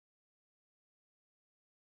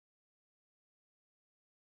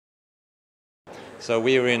So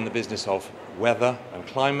we are in the business of weather and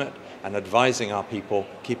climate and advising our people,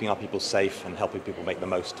 keeping our people safe and helping people make the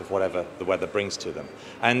most of whatever the weather brings to them.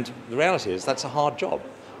 And the reality is that's a hard job.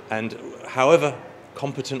 And however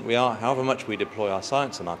competent we are, however much we deploy our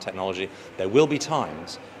science and our technology, there will be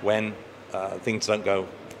times when things don't go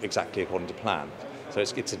exactly according to plan. So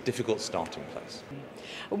it's a difficult starting place.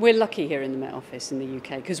 We're lucky here in the Met Office in the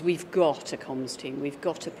UK because we've got a comms team, we've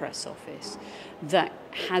got a press office that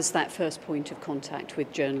has that first point of contact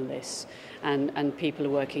with journalists and people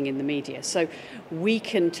who are working in the media. So we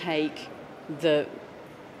can take the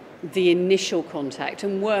initial contact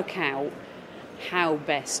and work out how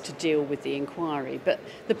best to deal with the inquiry. But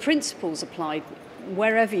the principles apply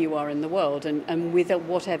wherever you are in the world and with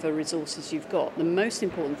whatever resources you've got. The most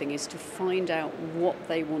important thing is to find out what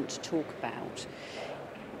they want to talk about.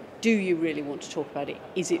 Do you really want to talk about it?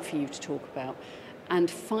 Is it for you to talk about?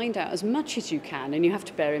 And find out as much as you can, and you have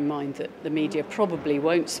to bear in mind that the media probably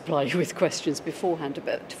won't supply you with questions beforehand,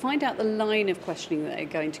 but to find out the line of questioning that they're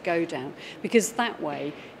going to go down, because that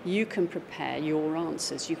way you can prepare your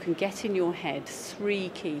answers. You can get in your head 3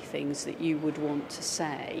 key things that you would want to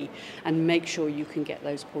say and make sure you can get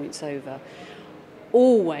those points over.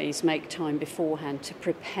 Always make time beforehand to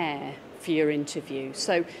prepare for your interview.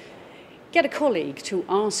 So get a colleague to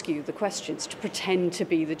ask you the questions, to pretend to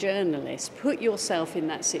be the journalist. Put yourself in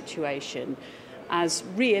that situation as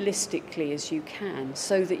realistically as you can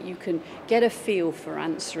so that you can get a feel for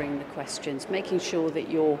answering the questions, making sure that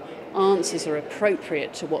your answers are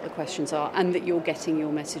appropriate to what the questions are and that you're getting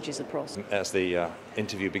your messages across. As the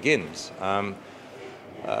interview begins,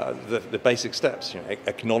 the basic steps,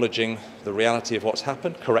 acknowledging the reality of what's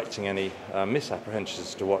happened, correcting any misapprehensions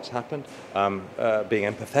as to what's happened, being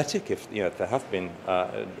empathetic if there have been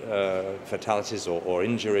fatalities or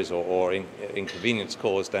injuries or inconvenience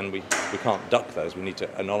caused, then we can't duck those. We need to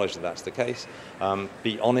acknowledge that that's the case,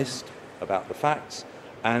 be honest about the facts,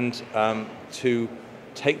 and to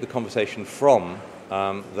take the conversation from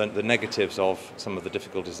the negatives of some of the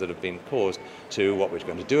difficulties that have been caused to what we're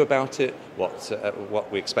going to do about it,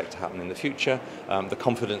 what we expect to happen in the future, the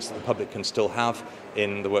confidence that the public can still have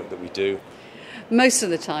in the work that we do. Most of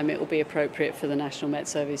the time it will be appropriate for the National Met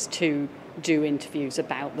Service to do interviews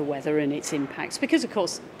about the weather and its impacts because, of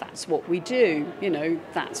course, that's what we do.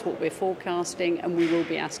 That's what we're forecasting and we will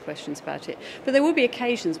be asked questions about it. But there will be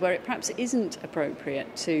occasions where it perhaps isn't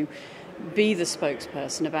appropriate to be the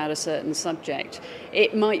spokesperson about a certain subject.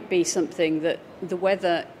 It might be something that the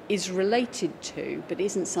weather is related to, but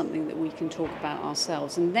isn't something that we can talk about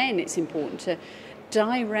ourselves. And then it's important to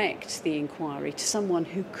direct the inquiry to someone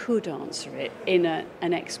who could answer it in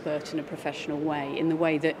an expert and a professional way, in the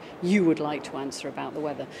way that you would like to answer about the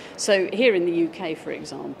weather. So here in the UK, for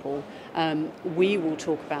example, we will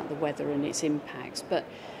talk about the weather and its impacts, but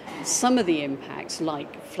some of the impacts,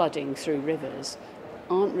 like flooding through rivers,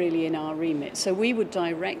 aren't really in our remit. So we would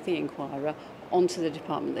direct the inquirer onto the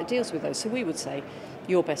department that deals with those. So we would say,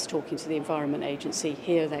 you're best talking to the Environment Agency,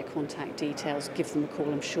 here are their contact details, give them a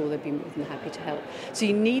call, I'm sure they'd be more than happy to help. So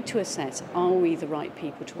you need to assess, are we the right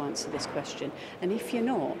people to answer this question? And if you're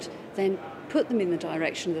not, then put them in the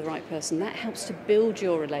direction of the right person. That helps to build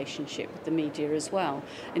your relationship with the media as well.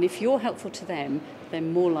 And if you're helpful to them, they're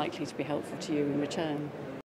more likely to be helpful to you in return.